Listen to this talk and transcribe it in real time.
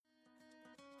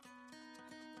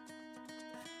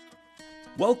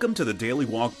Welcome to the Daily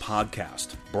Walk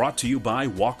Podcast, brought to you by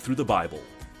Walk Through the Bible.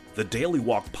 The Daily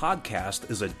Walk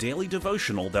Podcast is a daily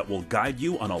devotional that will guide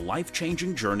you on a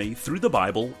life-changing journey through the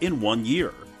Bible in 1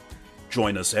 year.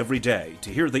 Join us every day to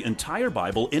hear the entire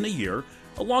Bible in a year,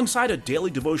 alongside a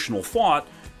daily devotional thought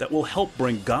that will help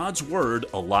bring God's Word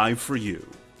alive for you.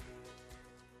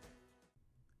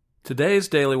 Today's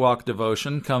Daily Walk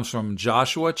devotion comes from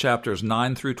Joshua chapters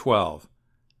 9 through 12.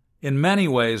 In many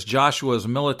ways, Joshua's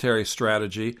military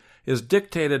strategy is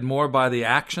dictated more by the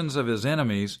actions of his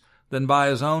enemies than by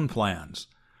his own plans.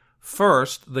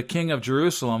 First, the king of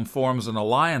Jerusalem forms an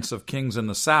alliance of kings in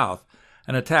the south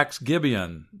and attacks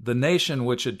Gibeon, the nation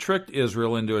which had tricked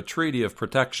Israel into a treaty of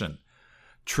protection.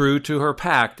 True to her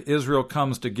pact, Israel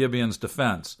comes to Gibeon's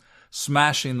defense,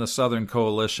 smashing the southern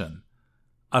coalition.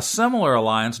 A similar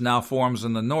alliance now forms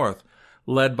in the north,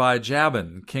 led by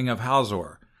Jabin, king of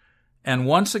Hazor. And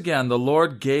once again the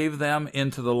Lord gave them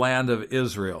into the land of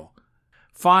Israel.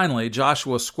 Finally,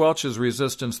 Joshua squelches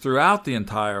resistance throughout the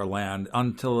entire land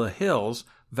until the hills,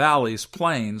 valleys,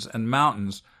 plains, and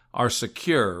mountains are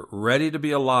secure, ready to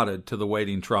be allotted to the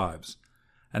waiting tribes.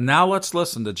 And now let's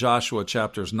listen to Joshua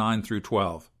chapters 9 through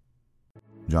 12.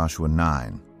 Joshua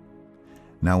 9.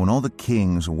 Now when all the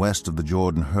kings west of the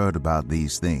Jordan heard about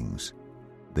these things,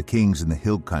 the kings in the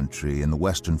hill country, in the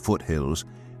western foothills,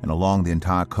 and along the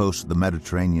entire coast of the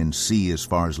Mediterranean Sea as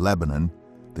far as Lebanon,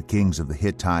 the kings of the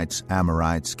Hittites,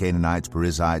 Amorites, Canaanites,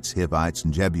 Perizzites, Hivites,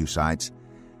 and Jebusites,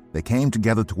 they came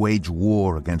together to wage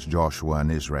war against Joshua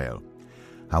and Israel.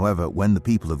 However, when the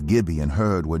people of Gibeon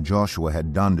heard what Joshua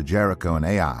had done to Jericho and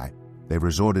Ai, they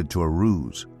resorted to a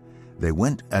ruse. They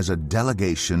went as a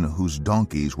delegation whose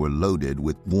donkeys were loaded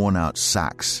with worn-out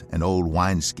sacks and old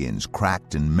wineskins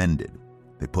cracked and mended.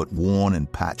 They put worn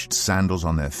and patched sandals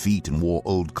on their feet and wore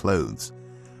old clothes.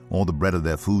 All the bread of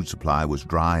their food supply was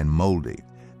dry and moldy.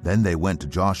 Then they went to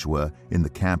Joshua in the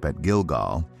camp at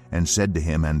Gilgal and said to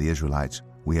him and the Israelites,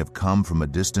 "We have come from a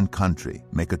distant country.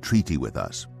 Make a treaty with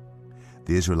us."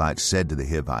 The Israelites said to the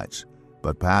Hivites,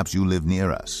 "But perhaps you live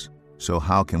near us. So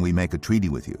how can we make a treaty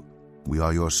with you?" "We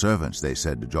are your servants," they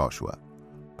said to Joshua.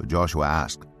 But Joshua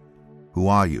asked, "Who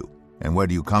are you, and where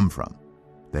do you come from?"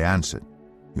 They answered,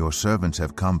 "Your servants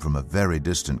have come from a very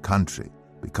distant country,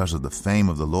 because of the fame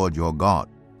of the Lord your God.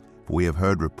 For we have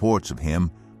heard reports of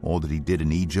him, all that he did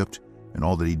in Egypt, and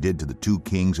all that he did to the 2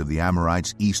 kings of the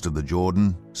Amorites east of the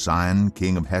Jordan, Sihon,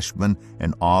 king of Heshbon,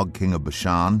 and Og, king of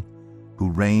Bashan, who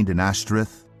reigned in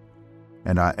Ashtoreth.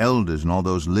 And our elders and all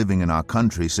those living in our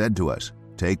country said to us,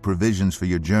 'Take provisions for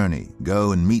your journey,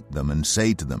 go and meet them, and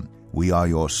say to them, We are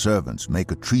your servants,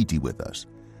 make a treaty with us.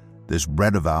 This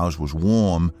bread of ours was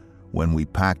warm when we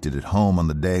packed it at home on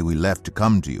the day we left to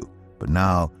come to you, but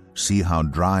now see how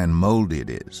dry and moldy it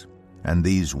is. And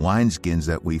these wineskins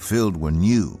that we filled were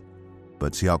new,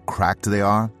 but see how cracked they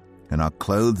are, and our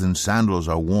clothes and sandals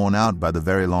are worn out by the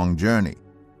very long journey.'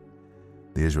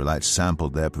 The Israelites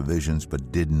sampled their provisions,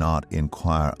 but did not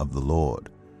inquire of the Lord.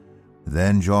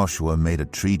 Then Joshua made a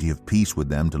treaty of peace with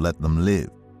them to let them live,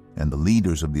 and the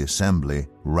leaders of the assembly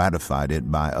ratified it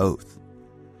by oath.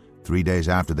 3 days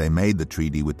after they made the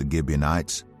treaty with the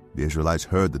Gibeonites, the Israelites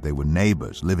heard that they were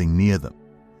neighbors living near them.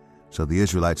 So the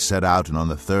Israelites set out, and on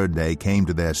the 3rd day came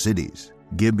to their cities,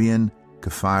 Gibeon,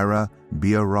 Kephirah,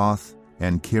 Beeroth,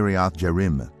 and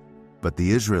Kiriath-Jearim. But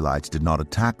the Israelites did not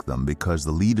attack them, because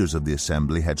the leaders of the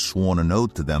assembly had sworn an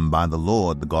oath to them by the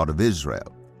Lord, the God of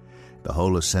Israel. The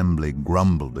whole assembly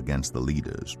grumbled against the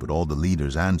leaders, but all the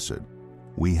leaders answered,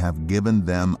 "We have given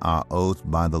them our oath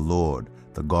by the Lord,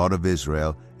 the God of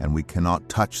Israel, and we cannot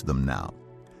touch them now.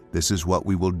 This is what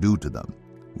we will do to them.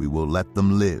 We will let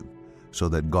them live, so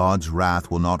that God's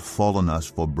wrath will not fall on us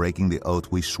for breaking the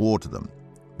oath we swore to them."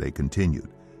 They continued,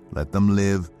 "Let them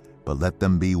live, but let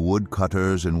them be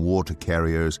woodcutters and water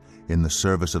carriers in the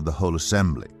service of the whole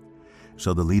assembly."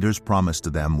 So the leader's promise to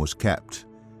them was kept.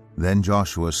 Then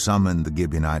Joshua summoned the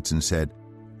Gibeonites and said,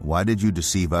 "Why did you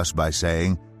deceive us by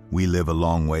saying, 'We live a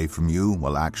long way from you,'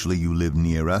 while actually you live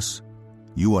near us?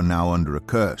 You are now under a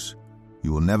curse.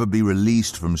 You will never be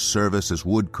released from service as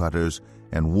woodcutters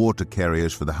and water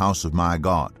carriers for the house of my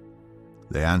God."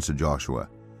 They answered Joshua,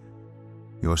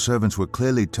 "Your servants were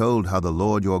clearly told how the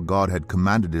Lord your God had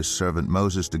commanded his servant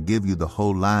Moses to give you the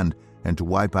whole land and to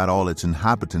wipe out all its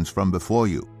inhabitants from before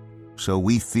you. So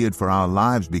we feared for our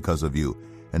lives because of you,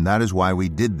 and that is why we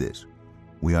did this.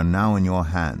 We are now in your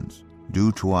hands.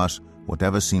 Do to us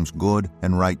whatever seems good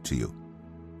and right to you."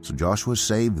 So Joshua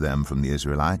saved them from the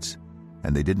Israelites,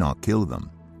 and they did not kill them.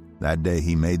 That day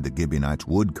he made the Gibeonites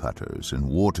woodcutters and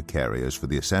water carriers for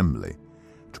the assembly,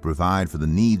 to provide for the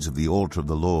needs of the altar of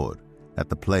the Lord, at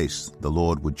the place the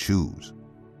Lord would choose.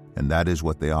 and that is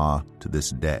what they are to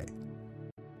this day.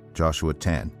 Joshua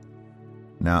 10.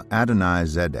 Now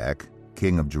Adonizedek,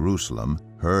 king of Jerusalem,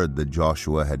 heard that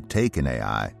Joshua had taken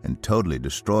Ai and totally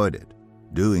destroyed it,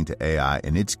 doing to Ai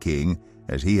and its king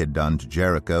as he had done to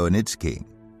Jericho and its king,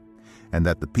 and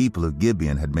that the people of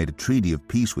Gibeon had made a treaty of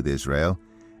peace with Israel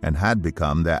and had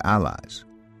become their allies.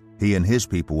 He and his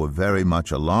people were very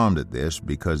much alarmed at this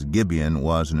because Gibeon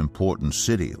was an important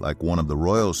city, like one of the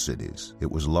royal cities. It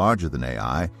was larger than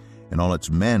Ai, and all its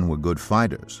men were good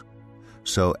fighters.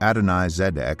 So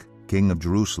Adonizedek, king of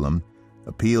Jerusalem,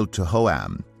 appealed to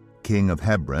Hoam, king of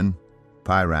Hebron,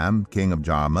 Piram, king of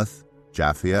Jarmuth,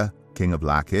 Japhia, king of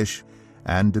Lachish,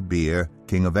 and Debir,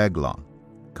 king of Eglon.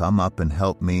 Come up and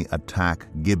help me attack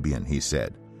Gibeon, he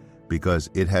said, because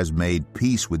it has made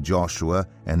peace with Joshua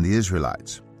and the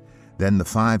Israelites. Then the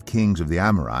 5 kings of the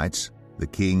Amorites, the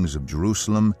kings of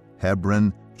Jerusalem,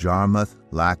 Hebron, Jarmuth,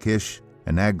 Lachish,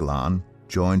 and Eglon,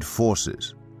 joined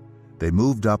forces. They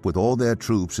moved up with all their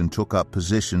troops and took up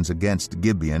positions against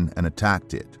Gibeon and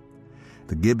attacked it.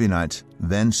 The Gibeonites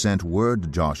then sent word to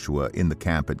Joshua in the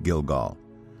camp at Gilgal,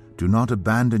 "Do not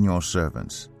abandon your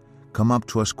servants. Come up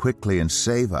to us quickly and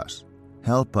save us.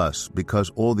 Help us,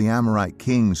 because all the Amorite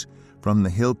kings from the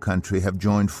hill country have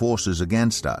joined forces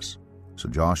against us." So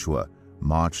Joshua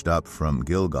marched up from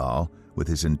Gilgal with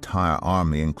his entire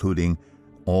army, including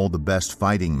all the best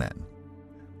fighting men.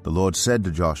 The Lord said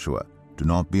to Joshua, "Do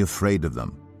not be afraid of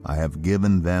them. I have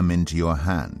given them into your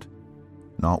hand.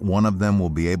 Not one of them will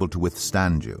be able to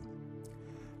withstand you."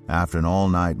 After an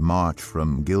all-night march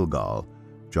from Gilgal,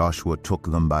 Joshua took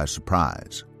them by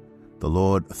surprise. The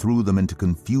Lord threw them into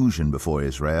confusion before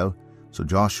Israel, so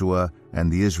Joshua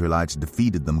and the Israelites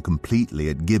defeated them completely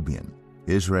at Gibeon.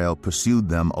 Israel pursued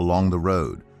them along the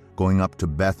road, going up to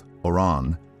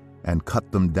Beth-Oron, and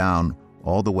cut them down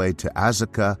all the way to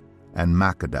Azekah and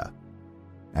Makkedah.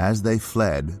 As they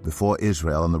fled before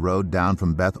Israel on the road down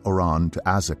from Beth-Oron to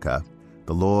Azekah,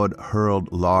 the Lord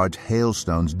hurled large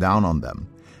hailstones down on them,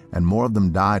 and more of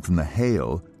them died from the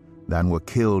hail than were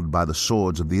killed by the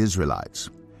swords of the Israelites.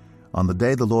 On the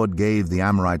day the Lord gave the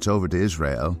Amorites over to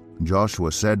Israel,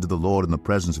 Joshua said to the Lord in the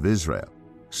presence of Israel,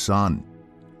 "Sun,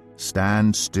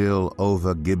 stand still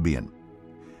over Gibeon,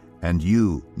 and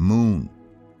you, moon,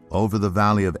 over the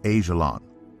valley of Ajalon."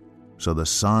 So the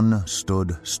sun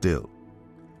stood still,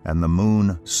 and the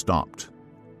moon stopped,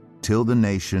 till the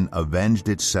nation avenged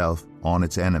itself on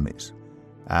its enemies,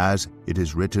 as it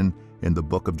is written in the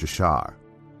book of Jashar.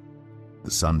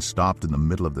 The sun stopped in the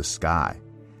middle of the sky,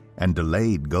 and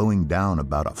delayed going down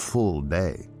about a full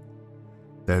day.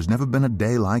 There's never been a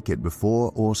day like it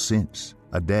before or since,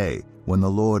 a day when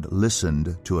the Lord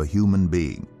listened to a human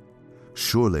being.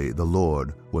 Surely the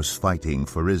Lord was fighting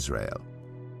for Israel.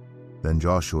 Then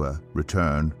Joshua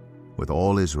returned with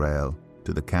all Israel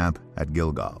to the camp at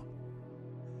Gilgal.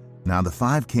 Now the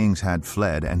 5 kings had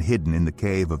fled and hidden in the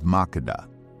cave of Makkedah.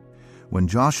 When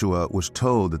Joshua was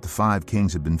told that the 5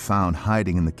 kings had been found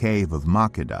hiding in the cave of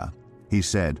Makkedah, he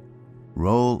said,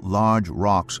 "Roll large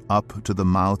rocks up to the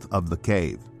mouth of the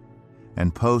cave,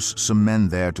 and post some men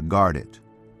there to guard it.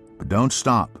 But don't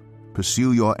stop.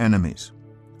 Pursue your enemies.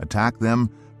 Attack them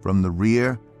from the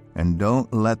rear, and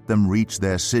don't let them reach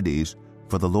their cities,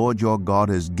 for the Lord your God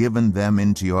has given them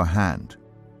into your hand."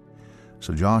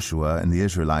 So Joshua and the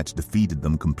Israelites defeated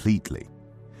them completely.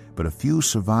 But a few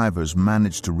survivors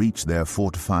managed to reach their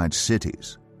fortified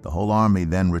cities. The whole army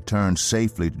then returned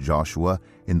safely to Joshua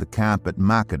in the camp at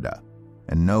Makkedah,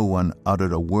 and no one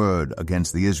uttered a word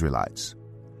against the Israelites.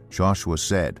 Joshua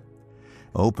said,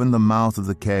 "Open the mouth of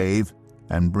the cave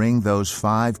and bring those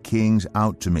 5 kings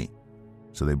out to me."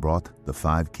 So they brought the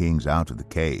 5 kings out of the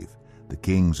cave, the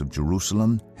kings of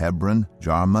Jerusalem, Hebron,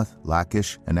 Jarmuth,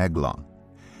 Lachish, and Eglon.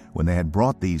 When they had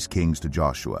brought these kings to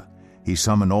Joshua, he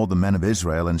summoned all the men of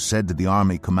Israel and said to the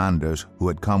army commanders who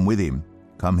had come with him,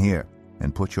 "Come here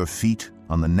and put your feet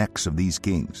on the necks of these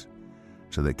kings."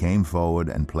 So they came forward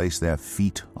and placed their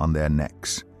feet on their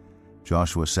necks.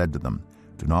 Joshua said to them,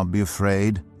 "Do not be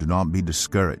afraid, do not be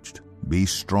discouraged. Be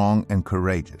strong and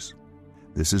courageous.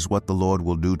 This is what the Lord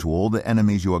will do to all the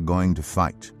enemies you are going to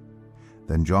fight."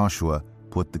 Then Joshua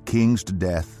put the kings to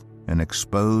death and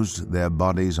exposed their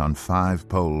bodies on 5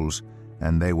 poles,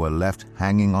 and they were left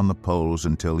hanging on the poles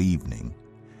until evening.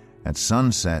 At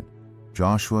sunset,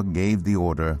 Joshua gave the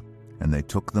order, and they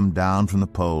took them down from the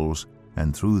poles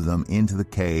and threw them into the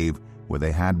cave where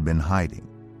they had been hiding.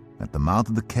 At the mouth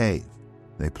of the cave,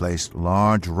 they placed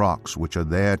large rocks which are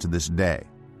there to this day.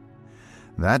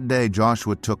 That day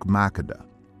Joshua took Makkedah.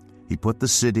 He put the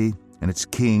city and its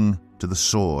king to the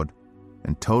sword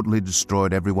and totally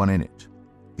destroyed everyone in it.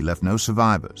 He left no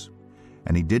survivors.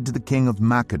 And he did to the king of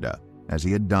Makkedah as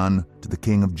he had done to the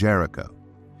king of Jericho.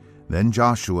 Then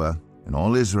Joshua and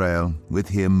all Israel with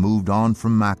him moved on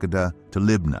from Makkedah to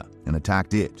Libnah and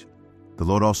attacked it. The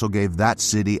Lord also gave that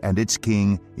city and its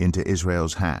king into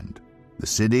Israel's hand. The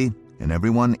city and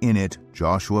everyone in it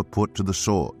Joshua put to the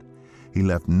sword. He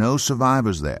left no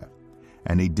survivors there.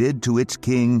 And he did to its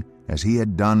king as he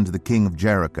had done to the king of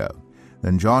Jericho.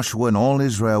 Then Joshua and all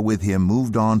Israel with him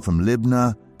moved on from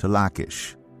Libnah to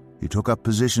Lachish. He took up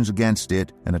positions against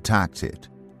it and attacked it.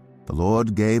 The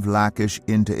Lord gave Lachish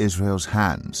into Israel's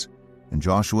hands, and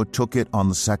Joshua took it on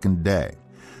the second day.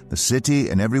 The city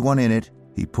and everyone in it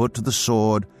he put to the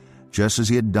sword, just as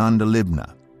he had done to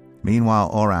Libnah.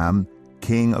 Meanwhile Oram,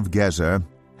 king of Gezer,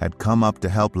 had come up to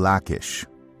help Lachish,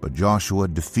 but Joshua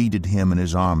defeated him and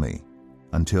his army,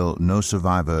 until no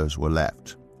survivors were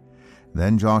left.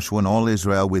 Then Joshua and all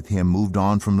Israel with him moved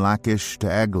on from Lachish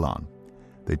to Eglon.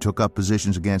 They took up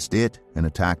positions against it and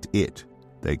attacked it.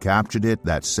 They captured it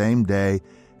that same day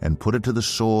and put it to the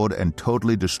sword and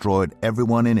totally destroyed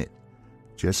everyone in it,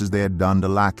 just as they had done to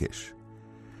Lachish.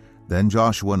 Then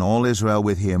Joshua and all Israel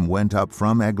with him went up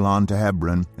from Eglon to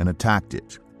Hebron and attacked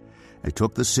it. They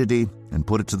took the city and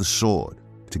put it to the sword,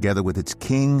 together with its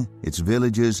king, its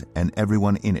villages, and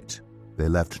everyone in it. They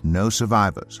left no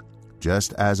survivors.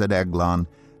 Just as at Eglon,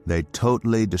 they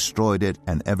totally destroyed it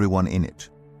and everyone in it.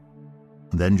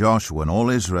 Then Joshua and all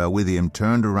Israel with him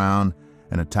turned around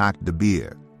and attacked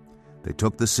Debir. They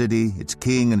took the city, its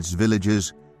king, and its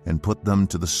villages, and put them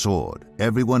to the sword.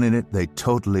 Everyone in it they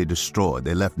totally destroyed.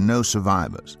 They left no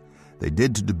survivors. They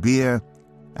did to Debir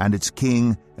and its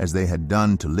king as they had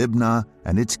done to Libnah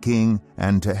and its king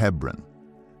and to Hebron.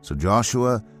 So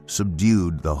Joshua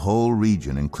subdued the whole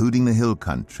region, including the hill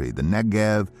country, the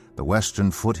Negev, the western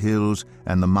foothills,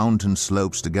 and the mountain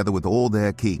slopes, together with all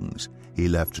their kings. He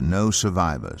left no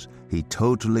survivors. He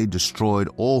totally destroyed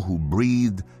all who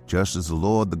breathed, just as the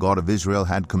Lord, the God of Israel,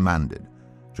 had commanded.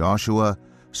 Joshua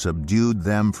subdued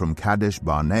them from Kadesh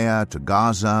Barnea to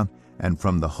Gaza, and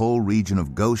from the whole region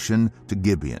of Goshen to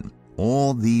Gibeon.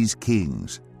 All these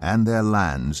kings and their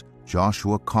lands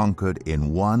Joshua conquered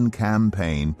in one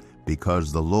campaign,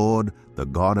 because the Lord, the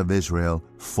God of Israel,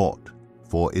 fought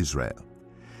for Israel.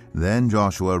 Then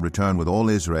Joshua returned with all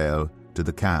Israel to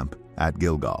the camp at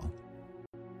Gilgal.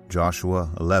 Joshua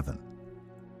 11.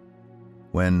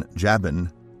 When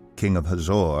Jabin, king of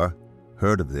Hazor,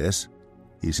 heard of this,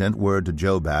 he sent word to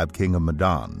Jobab, king of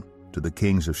Madon, to the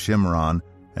kings of Shimron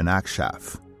and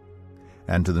Akshaph,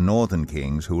 and to the northern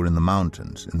kings who were in the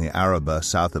mountains, in the Arabah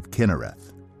south of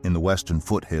Kinnereth, in the western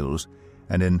foothills,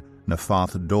 and in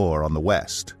Naphath Dor on the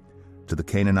west, to the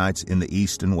Canaanites in the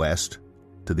east and west,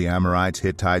 to the Amorites,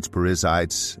 Hittites,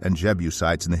 Perizzites, and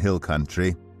Jebusites in the hill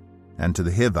country, and to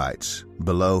the Hivites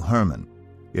below Hermon,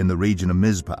 in the region of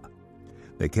Mizpah.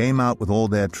 They came out with all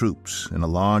their troops, in a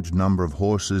large number of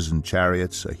horses and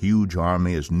chariots, a huge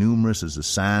army as numerous as the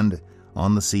sand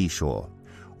on the seashore.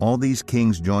 All these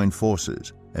kings joined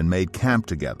forces and made camp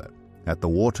together at the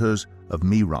waters of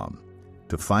Merom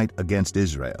to fight against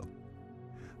Israel.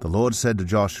 The Lord said to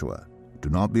Joshua, "Do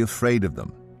not be afraid of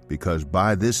them, because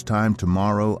by this time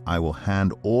tomorrow I will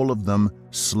hand all of them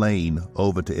slain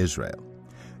over to Israel.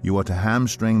 You are to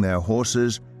hamstring their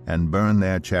horses and burn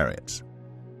their chariots."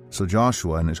 So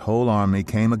Joshua and his whole army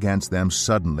came against them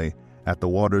suddenly at the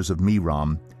waters of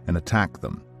Merom and attacked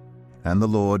them, and the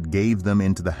Lord gave them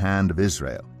into the hand of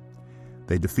Israel.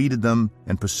 They defeated them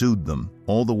and pursued them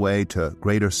all the way to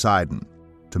Greater Sidon,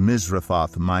 to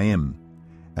Misrephoth Maim,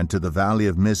 and to the valley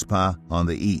of Mizpah on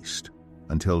the east,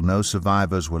 until no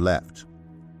survivors were left.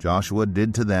 Joshua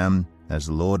did to them as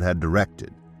the Lord had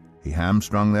directed. He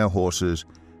hamstrung their horses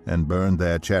and burned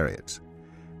their chariots.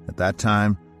 At that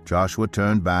time Joshua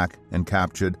turned back and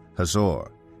captured Hazor,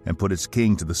 and put its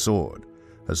king to the sword.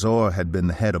 Hazor had been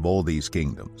the head of all these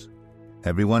kingdoms.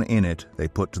 Everyone in it they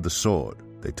put to the sword.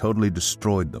 They totally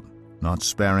destroyed them, not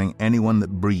sparing anyone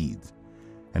that breathed,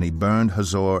 and he burned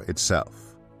Hazor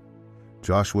itself.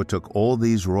 Joshua took all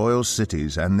these royal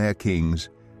cities and their kings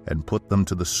and put them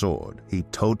to the sword. He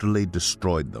totally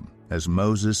destroyed them, as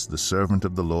Moses, the servant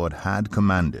of the Lord, had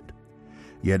commanded.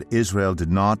 Yet Israel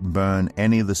did not burn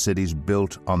any of the cities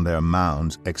built on their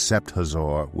mounds except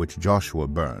Hazor, which Joshua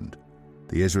burned.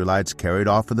 The Israelites carried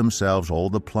off for themselves all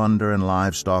the plunder and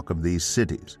livestock of these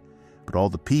cities, but all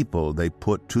the people they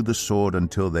put to the sword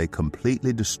until they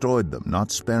completely destroyed them,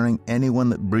 not sparing anyone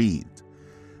that breathed.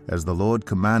 As the Lord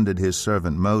commanded his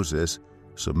servant Moses,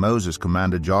 so Moses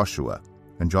commanded Joshua,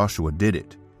 and Joshua did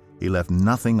it. He left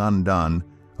nothing undone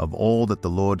of all that the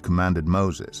Lord commanded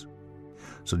Moses.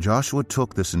 So Joshua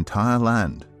took this entire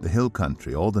land, the hill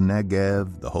country, all the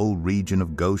Negev, the whole region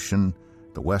of Goshen,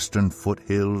 the western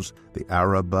foothills, the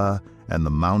Arabah, and the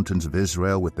mountains of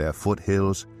Israel with their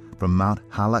foothills, from Mount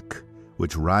Halak,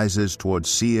 which rises toward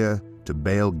Seir, to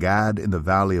Baal-Gad in the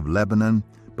valley of Lebanon,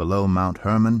 below Mount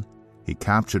Hermon. He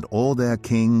captured all their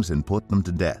kings and put them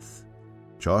to death.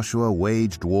 Joshua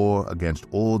waged war against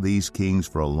all these kings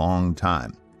for a long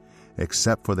time,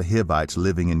 except for the Hivites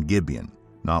living in Gibeon.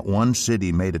 Not one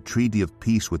city made a treaty of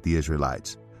peace with the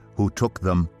Israelites, who took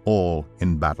them all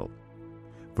in battle.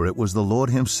 For it was the Lord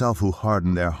himself who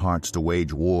hardened their hearts to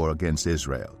wage war against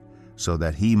Israel, so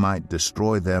that he might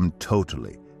destroy them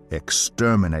totally,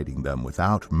 exterminating them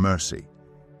without mercy,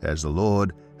 as the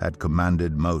Lord had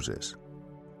commanded Moses.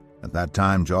 At that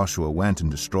time Joshua went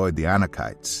and destroyed the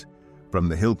Anakites from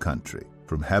the hill country,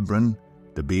 from Hebron,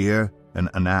 Debir,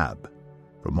 and Anab,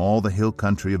 from all the hill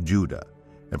country of Judah,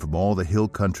 and from all the hill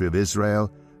country of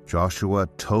Israel. Joshua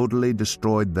totally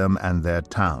destroyed them and their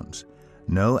towns.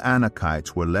 No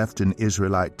Anakites were left in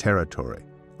Israelite territory.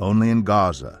 Only in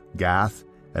Gaza, Gath,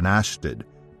 and Ashdod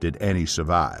did any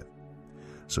survive.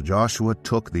 So Joshua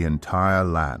took the entire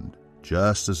land,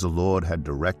 just as the Lord had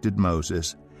directed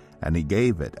Moses, and he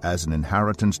gave it as an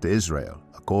inheritance to Israel,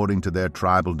 according to their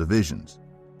tribal divisions.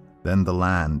 Then the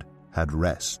land had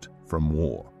rest from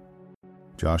war.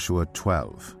 Joshua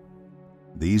 12.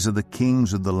 These are the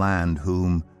kings of the land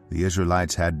whom the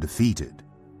Israelites had defeated,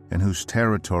 and whose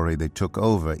territory they took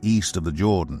over east of the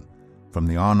Jordan, from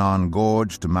the Arnon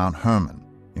Gorge to Mount Hermon,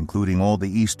 including all the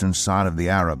eastern side of the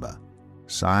Arabah.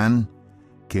 Sihon,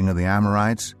 king of the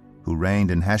Amorites, who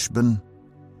reigned in Heshbon.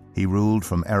 He ruled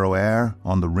from Aroer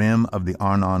on the rim of the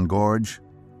Arnon Gorge,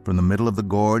 from the middle of the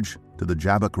gorge to the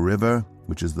Jabbok River,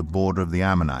 which is the border of the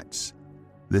Ammonites.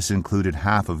 This included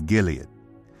half of Gilead.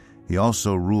 He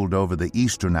also ruled over the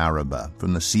eastern Arabah,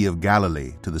 from the Sea of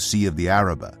Galilee to the Sea of the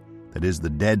Arabah, that is the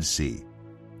Dead Sea,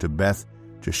 to Beth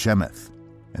Jeshemeth,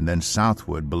 and then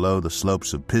southward below the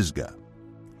slopes of Pisgah.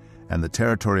 And the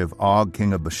territory of Og,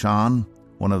 king of Bashan,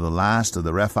 one of the last of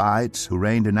the Rephaites, who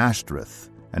reigned in Ashtoreth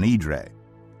and Edrei.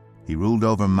 He ruled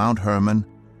over Mount Hermon,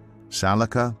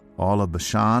 Salakah, all of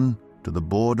Bashan, to the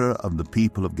border of the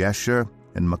people of Geshur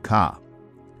and Makkah,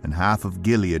 and half of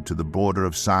Gilead to the border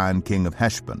of Sihon, king of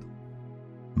Heshbon.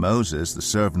 Moses, the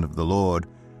servant of the Lord,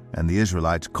 and the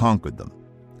Israelites conquered them.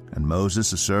 And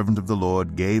Moses, the servant of the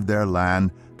Lord, gave their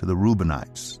land to the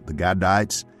Reubenites, the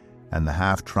Gadites, and the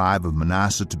half-tribe of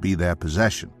Manasseh to be their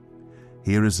possession.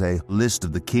 Here is a list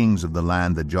of the kings of the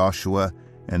land that Joshua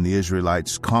and the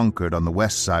Israelites conquered on the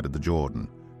west side of the Jordan,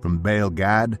 from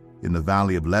Baal-Gad in the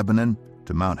valley of Lebanon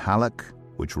to Mount Halak,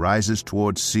 which rises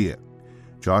towards Seir.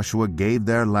 Joshua gave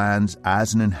their lands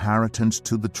as an inheritance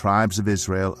to the tribes of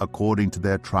Israel according to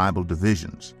their tribal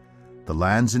divisions. The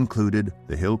lands included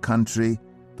the hill country,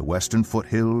 the western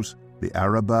foothills, the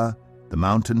Arabah, the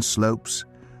mountain slopes,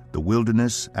 the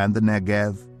wilderness, and the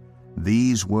Negev.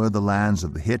 These were the lands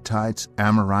of the Hittites,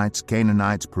 Amorites,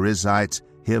 Canaanites, Perizzites,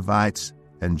 Hivites,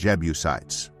 and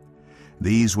Jebusites.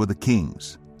 These were the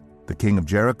kings. The king of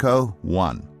Jericho,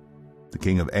 1. The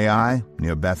king of Ai,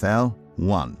 near Bethel,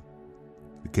 1.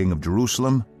 The king of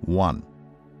Jerusalem, 1.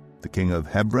 The king of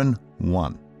Hebron,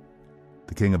 1.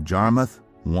 The king of Jarmuth,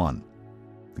 1.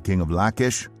 The king of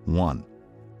Lachish, 1.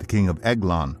 The king of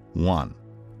Eglon, 1.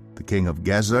 The king of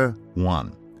Gezer,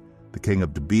 1. The king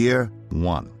of Debir,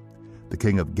 1. The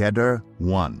king of Geder,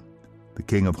 1. The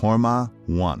king of Hormah,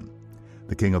 1.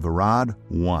 The king of Arad,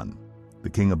 1. The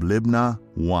king of Libnah,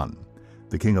 1.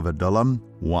 The king of Adullam,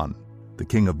 1. The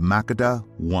king of Makkedah,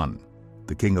 1.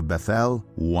 The king of Bethel,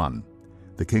 1.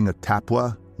 The king of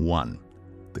Tappuah, 1.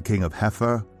 The king of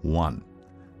Hepher, 1.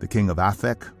 The king of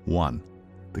Aphek, 1.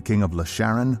 The king of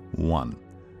Lasharon, 1.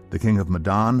 The king of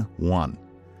Medan, 1.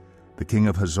 The king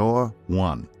of Hazor,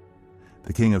 1.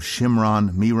 The king of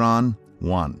Shimron Meron,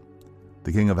 1.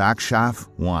 The king of Akshaph,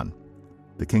 1.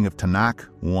 The king of Tanakh,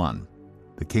 1.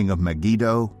 The king of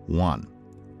Megiddo, 1.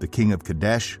 The king of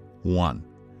Kadesh, 1.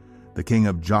 The king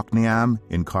of Jokneam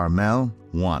in Carmel,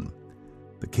 1.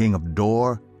 The king of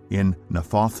Dor in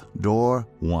Naphoth Dor,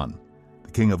 1.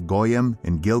 The king of Goyim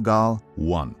in Gilgal,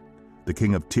 1. The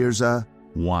king of Tirzah,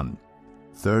 1.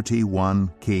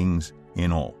 31 kings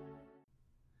in all.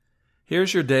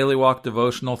 Here's your Daily Walk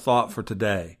devotional thought for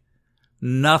today.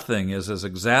 Nothing is as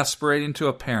exasperating to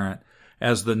a parent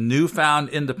as the newfound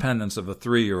independence of a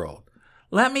 3-year-old.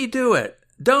 Let me do it.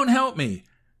 Don't help me.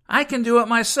 I can do it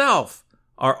myself,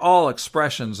 are all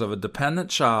expressions of a dependent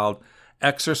child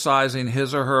exercising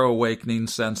his or her awakening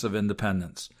sense of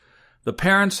independence. The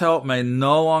parent's help may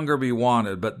no longer be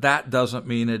wanted, but that doesn't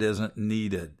mean it isn't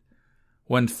needed.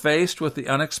 When faced with the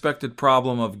unexpected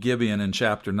problem of Gibeon in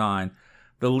chapter 9,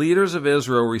 the leaders of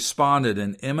Israel responded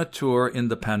in immature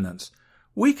independence.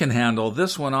 We can handle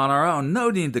this one on our own. No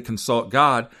need to consult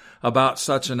God about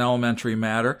such an elementary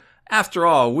matter. After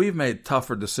all, we've made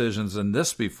tougher decisions than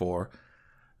this before.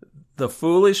 The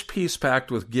foolish peace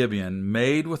pact with Gibeon,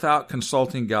 made without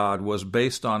consulting God, was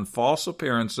based on false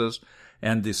appearances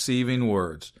and deceiving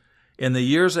words. In the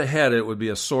years ahead, it would be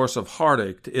a source of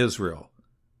heartache to Israel.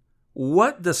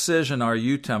 What decision are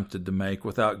you tempted to make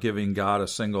without giving God a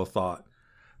single thought?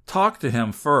 Talk to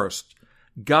Him first.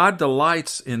 God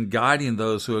delights in guiding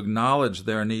those who acknowledge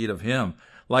their need of Him.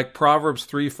 Like Proverbs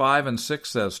 3:5 and 6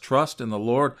 says, "Trust in the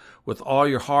Lord with all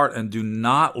your heart and do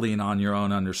not lean on your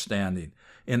own understanding.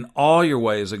 In all your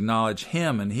ways acknowledge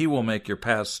Him, and He will make your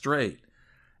paths straight."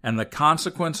 And the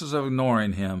consequences of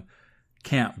ignoring Him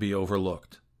can't be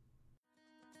overlooked.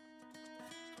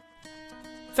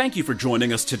 Thank you for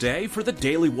joining us today for the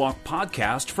Daily Walk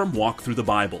podcast from Walk Through the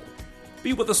Bible.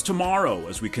 Be with us tomorrow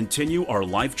as we continue our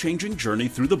life-changing journey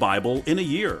through the Bible in a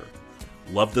year.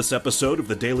 Love this episode of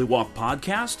the Daily Walk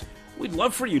podcast? We'd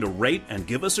love for you to rate and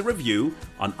give us a review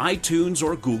on iTunes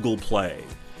or Google Play.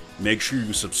 Make sure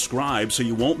you subscribe so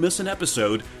you won't miss an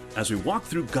episode as we walk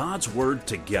through God's Word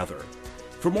together.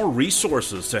 For more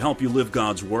resources to help you live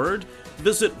God's Word,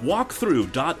 visit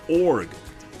walkthrough.org.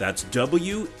 That's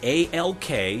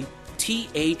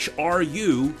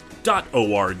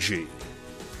WALKTHRU.org.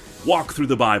 Walk through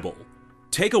the Bible.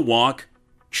 Take a walk,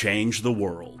 change the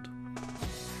world.